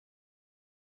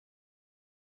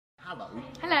Hello.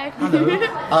 Hello.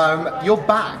 Hello. You're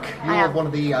back. You're one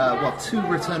of the, 2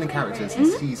 returning characters in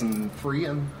season 3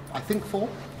 and I think 4?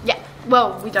 Yeah.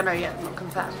 Well, we don't know yet, not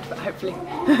confirmed, but hopefully.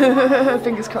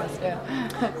 Fingers crossed, yeah.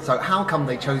 So how come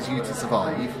they chose you to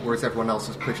survive, whereas everyone else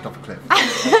was pushed off a cliff?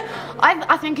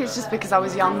 I think it's just because I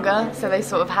was younger, so they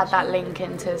sort of had that link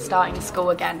into starting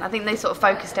school again. I think they sort of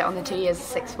focused it on the 2 years of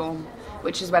sixth form,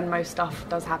 which is when most stuff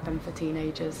does happen for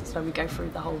teenagers. It's when we go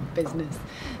through the whole business.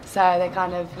 So they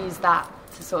kind of used that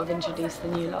to sort of introduce the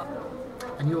new lot.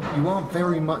 And you are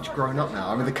very much grown up now.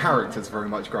 I mean, the character's very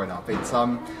much grown up. It's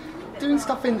doing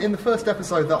stuff in the first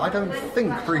episode that I don't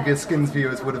think previous Skins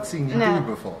viewers would have seen you do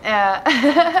before.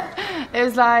 Yeah. It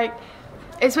was like,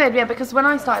 it's weird, yeah, because when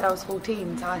I started I was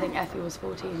 14, so I think Effy was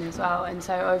 14 as well, and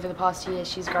so over the past 2 years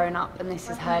she's grown up and this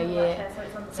is her year.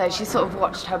 So she sort of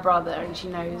watched her brother and she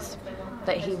knows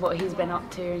that what he's been up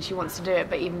to and she wants to do it,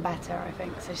 but even better, I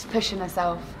think. So she's pushing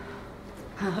herself.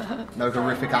 No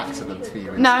horrific accidents for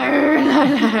you? No.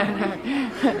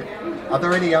 Are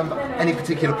there any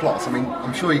particular plots? I mean,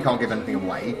 I'm sure you can't give anything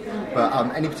away, but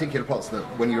any particular plots that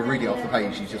when you were reading off the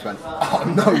page you just went, oh,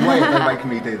 no way they're making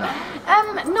me do that?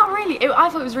 Not really. I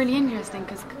thought it was really interesting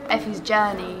because Effy's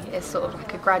journey is sort of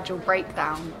like a gradual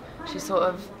breakdown. She's sort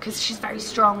of, because she's very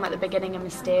strong at the beginning and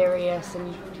mysterious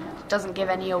and doesn't give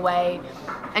any away,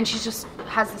 and she just,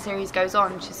 as the series goes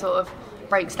on, she sort of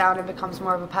breaks down and becomes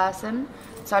more of a person.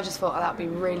 So I just thought that would be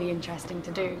really interesting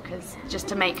to do, because just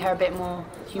to make her a bit more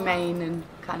humane and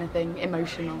kind of thing,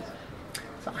 emotional.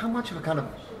 So how much of a kind of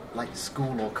like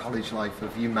school or college life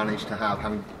have you managed to have,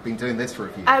 having been doing this for a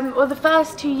few years? Well, the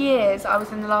first 2 years, I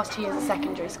was in the last 2 years of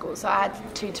secondary school, so I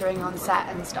had tutoring on set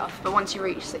and stuff, but once you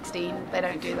reach 16, they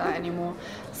don't do that anymore.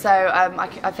 So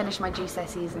I finished my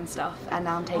GCSEs and stuff, and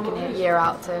now I'm taking a year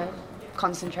out to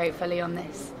concentrate fully on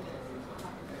this.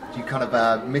 Do you kind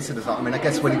of miss it as well? I mean, I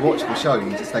guess when you watch the show, you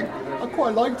just think, I'd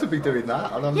quite like to be doing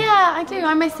that. And yeah, I do.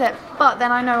 I miss it. But then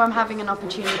I know I'm having an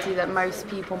opportunity that most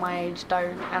people my age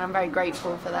don't, and I'm very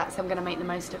grateful for that, so I'm going to make the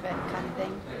most of it, kind of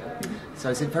thing. So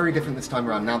is it very different this time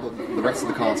around, now that the rest of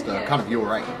the cast are kind of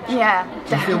your age? Yeah.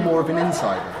 Do you feel more of an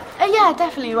insider? Yeah,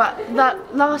 definitely. Well,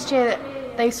 that last year,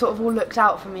 they sort of all looked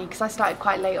out for me because I started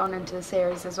quite late on into the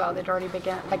series as well. They'd already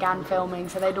began filming,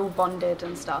 so they'd all bonded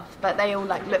and stuff, but they all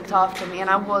like looked after me, and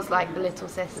I was like the little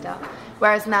sister,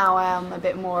 whereas now I am a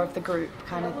bit more of the group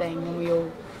kind of thing, and we all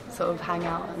sort of hang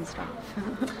out and stuff.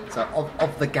 So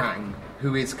of the gang,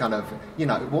 who is kind of, you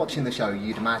know, watching the show,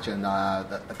 you'd imagine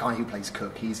that the guy who plays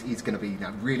Cook, he's going to be, you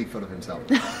know, really full of himself.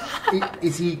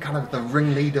 Is he kind of the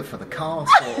ringleader for the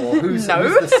cast, or who's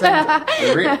the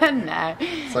centre? Really? No.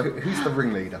 So who's the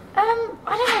ringleader? I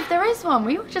don't know if there is one.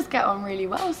 We all just get on really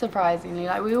well, surprisingly.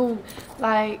 Like we all,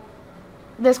 like,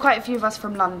 there's quite a few of us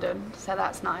from London, so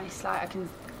that's nice. Like I can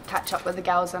catch up with the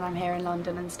girls when I'm here in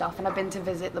London and stuff, and I've been to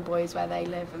visit the boys where they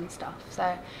live and stuff,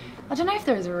 so I don't know if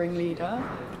there is a ringleader.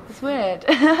 It's weird.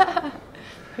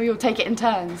 We all take it in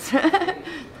turns.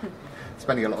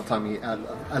 Spending a lot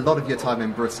of your time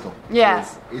in Bristol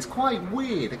is quite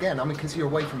weird, again, I mean, because you're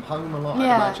away from home a lot,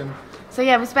 I imagine. So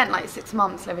yeah, we spent like 6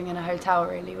 months living in a hotel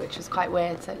really, which was quite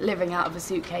weird, so living out of a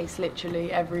suitcase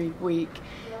literally every week.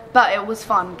 But it was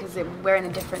fun because we're in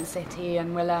a different city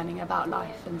and we're learning about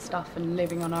life and stuff and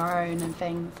living on our own and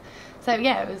things. So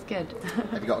yeah, it was good.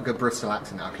 Have you got a good Bristol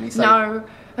accent now? Can you say? No.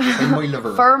 Say my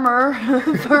lover.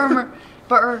 Firmer.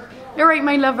 Butter. You're right,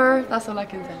 my lover. That's all I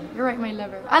can say. You're right, my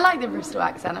lover. I like the Bristol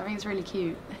accent. I think it's really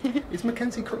cute. Is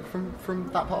Mackenzie Crook from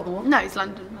that part of the world? No, it's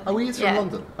London. Oh, he is from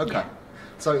London? Okay. Yeah.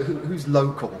 So who's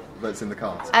local that's in the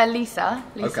cast? Lisa.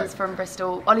 Lisa's from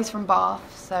Bristol. Ollie's from Bath,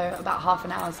 so about half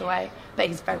an hour's away. But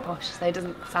he's very posh, so he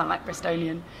doesn't sound like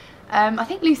Bristolian. I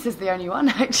think Lisa's the only one,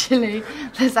 actually,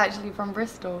 that's actually from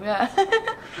Bristol, yeah.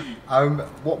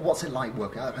 What's it like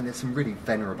working? And there's some really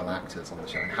venerable actors on the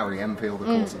show, and Harry Enfield, of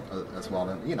course, as well.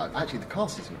 And, you know, actually the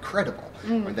cast is incredible. I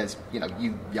mean, there's, you know,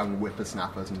 you young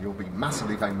whippersnappers, and you'll be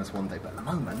massively famous one day, but at the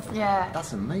moment,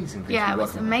 that's amazing. Yeah, it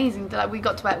was amazing. Like, we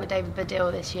got to work with David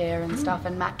Baddiel this year and stuff,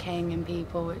 and Matt King and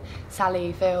people,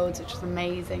 Sally Fields, which was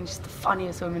amazing, just the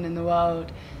funniest woman in the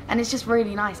world. And it's just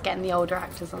really nice getting the older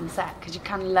actors on set, because you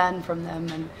kind of learn from them,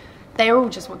 and they're all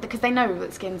just, because they know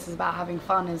that Skins is about having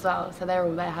fun as well, so they're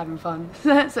all there having fun.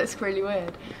 So it's really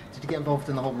weird. Did you get involved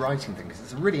in the whole writing thing? Because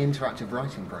it's a really interactive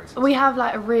writing process. We have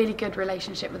like a really good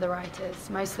relationship with the writers.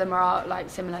 Most of them are like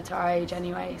similar to our age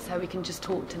anyway, so we can just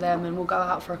talk to them, and we'll go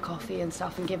out for a coffee and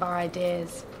stuff and give our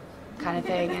ideas, kind of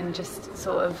thing, and just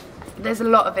sort of, there's a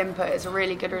lot of input. It's a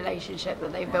really good relationship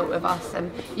that they've built with us,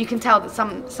 and you can tell that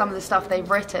some of the stuff they've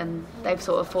written, they've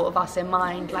sort of thought of us in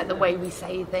mind, like the way we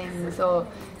say things, or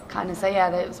So yeah,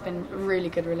 it's been a really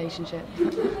good relationship.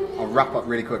 I'll wrap up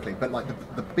really quickly, but like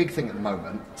the big thing at the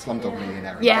moment, Slumdog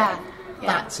Millionaire. Yeah.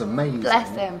 That's amazing.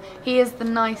 Bless him. He is the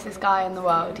nicest guy in the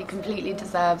world. He completely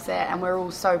deserves it, and we're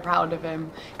all so proud of him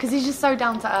because he's just so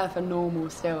down to earth and normal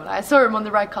still. Like, I saw him on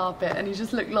the red carpet and he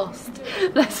just looked lost.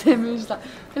 Bless him. He was just like,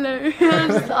 hello.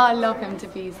 I love him to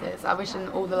pieces. I wish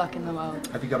him all the luck in the world.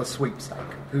 Have you got a sweepstake?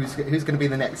 Who's going to be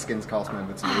the next Skins cast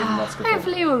member to be in the Oscar?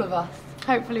 Hopefully all of us.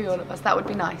 Hopefully all of us. That would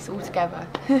be nice, all together.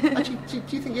 Actually, do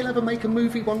you think you'll ever make a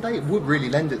movie one day? It would really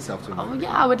lend itself to a movie. Oh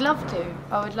yeah, I would love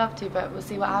to, but we'll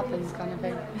see what happens, kind of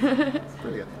thing.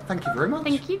 Brilliant. Thank you very much.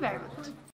 Thank you very much.